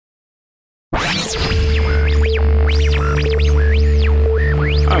Alright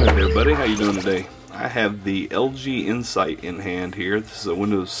everybody, how you doing today? I have the LG Incite in hand here. This is a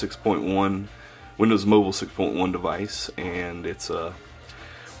Windows 6.1, Windows Mobile 6.1 device, and it's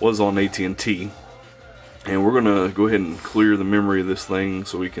was on AT&T. And we're gonna go ahead and clear the memory of this thing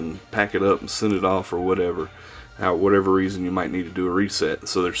so we can pack it up and send it off or whatever. Whatever reason you might need to do a reset.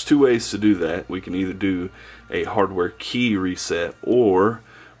 So there's two ways to do that. We can either do a hardware key reset, or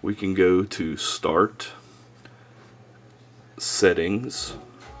we can go to Start, Settings,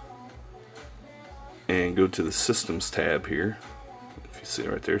 and go to the Systems tab here. If you see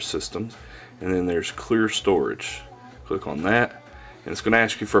right there, Systems, and then there's Clear Storage. Click on that, and it's going to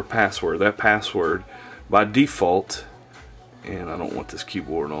ask you for a password. That password, by default, and I don't want this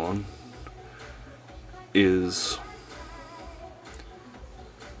keyboard on, is,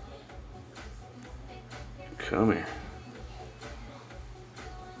 come here,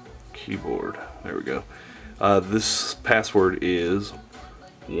 keyboard, there we go. This password is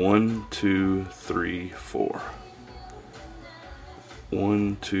 1234.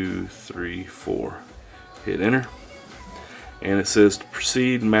 1234. Hit enter, and it says to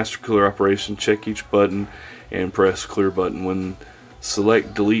proceed master clear operation, check each button and press clear button. When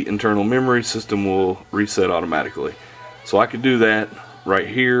select delete internal memory, system will reset automatically. So I could do that right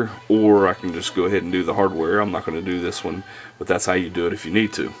here, or I can just go ahead and do the hardware. I'm not going to do this one, but that's how you do it if you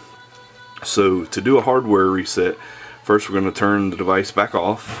need to. So to do a hardware reset, first we're going to turn the device back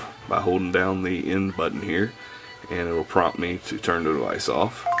off by holding down the end button here, and it will prompt me to turn the device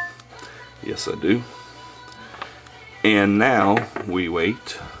off. Yes, I do. And now we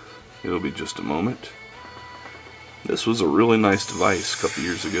wait. It'll be just a moment. This was a really nice device a couple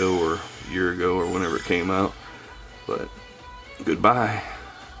years ago, or a year ago, or whenever it came out, but goodbye.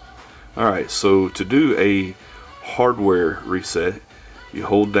 Alright, so to do a hardware reset, you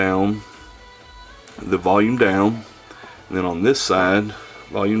hold down the volume down, and then on this side,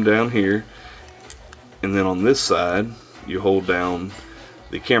 volume down here, and then on this side, you hold down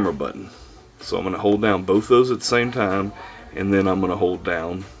the camera button. So I'm going to hold down both those at the same time, and then I'm going to hold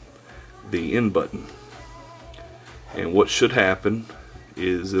down the end button. And what should happen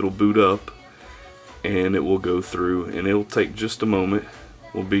is it'll boot up, and it will go through, and it'll take just a moment.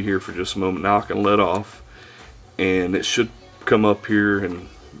 We'll be here for just a moment. Now I can let off, and it should come up here in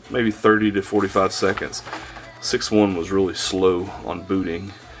maybe 30 to 45 seconds. 6.1 was really slow on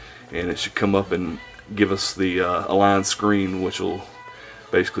booting, and it should come up and give us the aligned screen, which will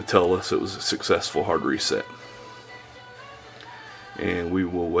basically tell us it was a successful hard reset. And we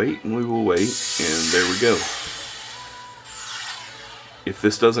will wait, and we will wait, and there we go. If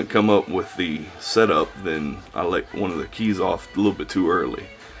this doesn't come up with the setup, then I let one of the keys off a little bit too early.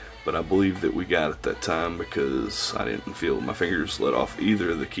 But I believe that we got it that time because I didn't feel my fingers let off either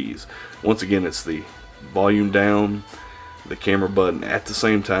of the keys. Once again, it's the volume down, the camera button at the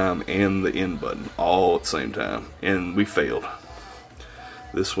same time, and the end button all at the same time. And we failed.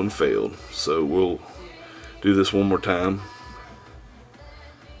 This one failed. So we'll do this one more time.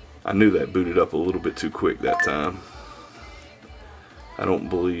 I knew that booted up a little bit too quick that time. I don't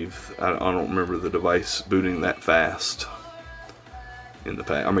remember the device booting that fast in the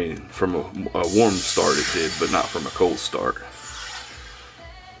past. I mean, from a warm start it did, but not from a cold start.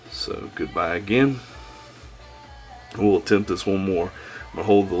 So goodbye again. We'll attempt this one more. I'm going to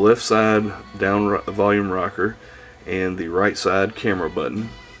hold the left side down volume rocker and the right side camera button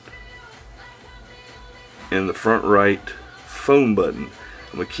and the front right phone button.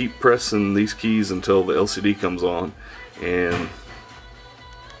 I'm going to keep pressing these keys until the LCD comes on, and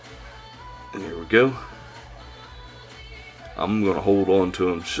there we go. I'm going to hold on to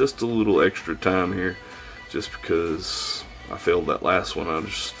them just a little extra time here, just because I failed that last one. I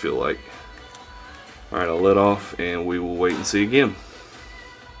just feel like, alright, I'll let off, and we will wait and see again.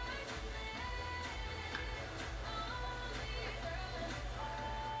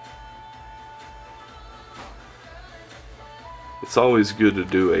 It's always good to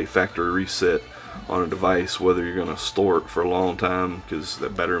do a factory reset on a device, whether you're going to store it for a long time, because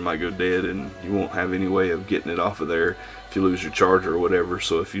that battery might go dead and you won't have any way of getting it off of there if you lose your charger or whatever.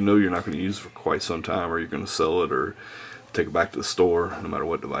 So if you know you're not going to use it for quite some time, or you're going to sell it or take it back to the store, no matter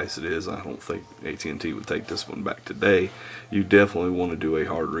what device it is, I don't think AT&T would take this one back today. You definitely want to do a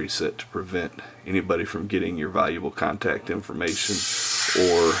hard reset to prevent anybody from getting your valuable contact information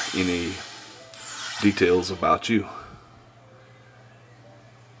or any details about you.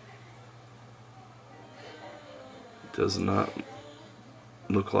 Does not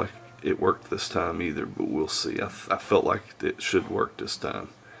look like it worked this time either, but we'll see. I felt like it should work this time.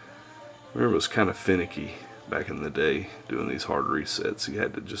 Remember, it was kind of finicky back in the day doing these hard resets. You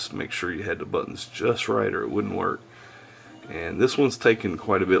had to just make sure you had the buttons just right or it wouldn't work. And this one's taken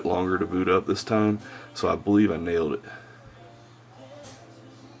quite a bit longer to boot up this time, so I believe I nailed it.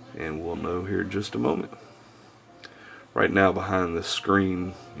 And we'll know here in just a moment. Right now behind this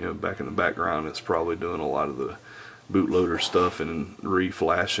screen, back in the background, it's probably doing a lot of the bootloader stuff and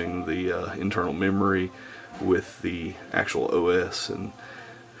reflashing the internal memory with the actual OS. And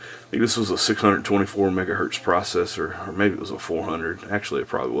I think this was a 624 megahertz processor, or maybe it was a 400. Actually, it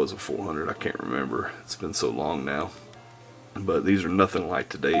probably was a 400. I can't remember. It's been so long now. But these are nothing like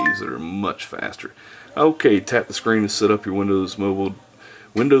today's that are much faster. Okay, tap the screen to set up your Windows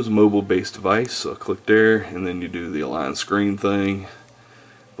Mobile based device. So click there, and then you do the align screen thing.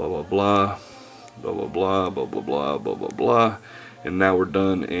 Blah blah blah, blah blah blah, blah blah blah, blah blah blah. And now we're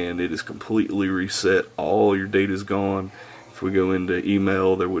done, and it is completely reset. All your data is gone. If we go into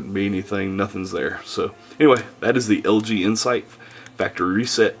email, there wouldn't be anything. Nothing's there. So anyway, that is the LG Incite factory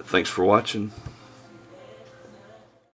reset. Thanks for watching.